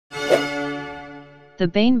The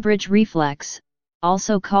Bainbridge reflex,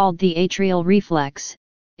 also called the atrial reflex,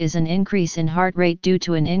 is an increase in heart rate due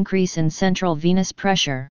to an increase in central venous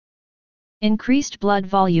pressure. Increased blood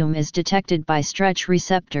volume is detected by stretch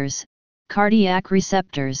receptors, cardiac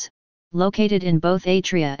receptors, located in both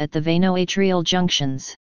atria at the veno-atrial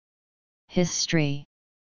junctions. History.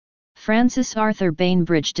 Francis Arthur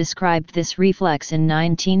Bainbridge described this reflex in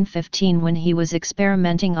 1915 when he was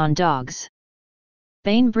experimenting on dogs.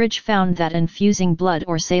 Bainbridge found that infusing blood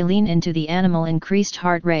or saline into the animal increased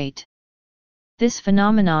heart rate. This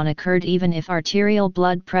phenomenon occurred even if arterial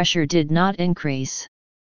blood pressure did not increase.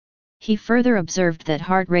 He further observed that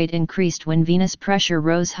heart rate increased when venous pressure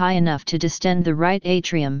rose high enough to distend the right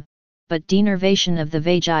atrium, but denervation of the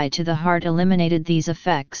vagi to the heart eliminated these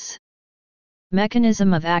effects.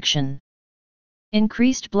 Mechanism of action.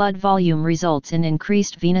 Increased blood volume results in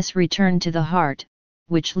increased venous return to the heart,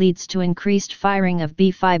 which leads to increased firing of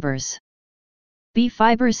B fibers. B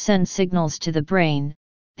fibers send signals to the brain,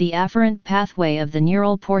 the afferent pathway of the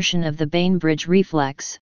neural portion of the Bainbridge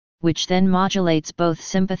reflex, which then modulates both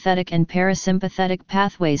sympathetic and parasympathetic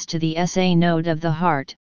pathways to the SA node of the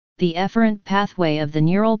heart, the efferent pathway of the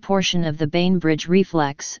neural portion of the Bainbridge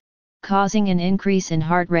reflex, causing an increase in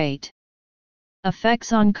heart rate.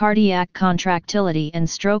 Effects on cardiac contractility and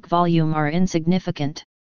stroke volume are insignificant.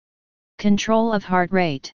 Control of heart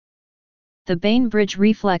rate. The Bainbridge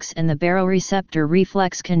reflex and the baroreceptor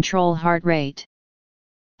reflex control heart rate.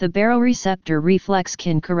 The baroreceptor reflex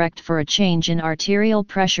can correct for a change in arterial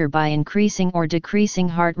pressure by increasing or decreasing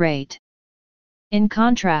heart rate. In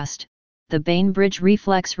contrast, the Bainbridge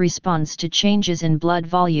reflex responds to changes in blood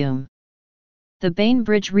volume. The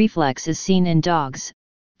Bainbridge reflex is seen in dogs,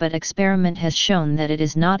 but experiment has shown that it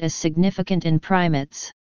is not as significant in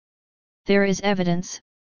primates. There is evidence,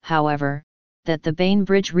 however, that the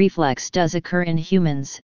Bainbridge reflex does occur in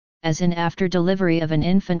humans, as in after delivery of an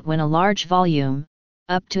infant when a large volume,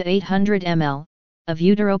 up to 800 ml, of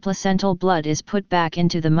uteroplacental blood is put back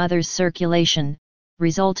into the mother's circulation,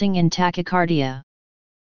 resulting in tachycardia.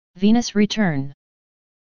 Venous return.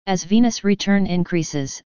 As venous return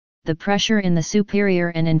increases, the pressure in the superior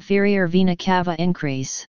and inferior vena cava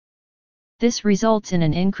increase. This results in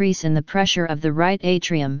an increase in the pressure of the right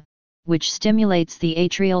atrium, which stimulates the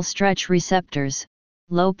atrial stretch receptors,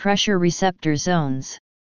 low-pressure receptor zones.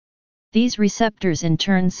 These receptors in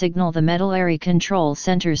turn signal the medullary control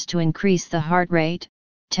centers to increase the heart rate,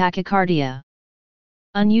 tachycardia.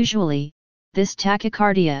 Unusually, this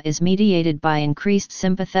tachycardia is mediated by increased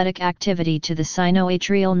sympathetic activity to the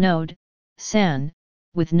sinoatrial node, SAN,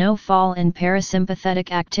 with no fall in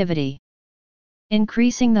parasympathetic activity.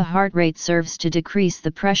 Increasing the heart rate serves to decrease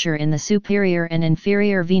the pressure in the superior and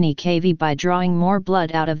inferior venae cavae by drawing more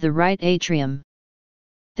blood out of the right atrium.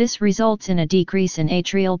 This results in a decrease in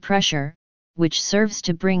atrial pressure, which serves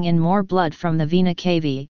to bring in more blood from the vena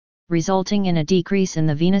cavae, resulting in a decrease in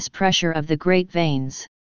the venous pressure of the great veins.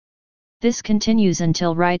 This continues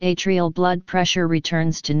until right atrial blood pressure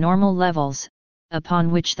returns to normal levels,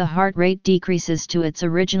 upon which the heart rate decreases to its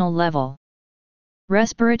original level.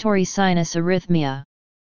 Respiratory sinus arrhythmia.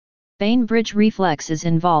 Bainbridge reflex is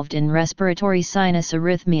involved in respiratory sinus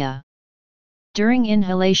arrhythmia. During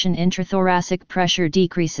inhalation, intrathoracic pressure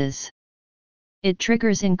decreases. It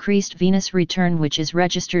triggers increased venous return, which is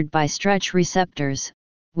registered by stretch receptors,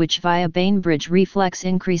 which via Bainbridge reflex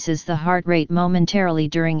increases the heart rate momentarily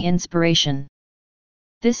during inspiration.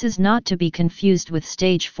 This is not to be confused with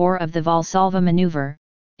stage 4 of the Valsalva maneuver,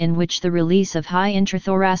 in which the release of high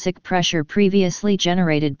intrathoracic pressure previously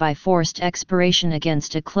generated by forced expiration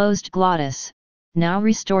against a closed glottis, now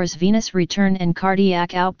restores venous return and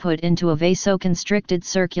cardiac output into a vasoconstricted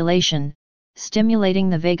circulation, stimulating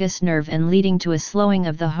the vagus nerve and leading to a slowing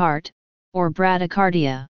of the heart, or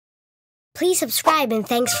bradycardia. Please subscribe and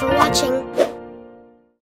thanks for watching.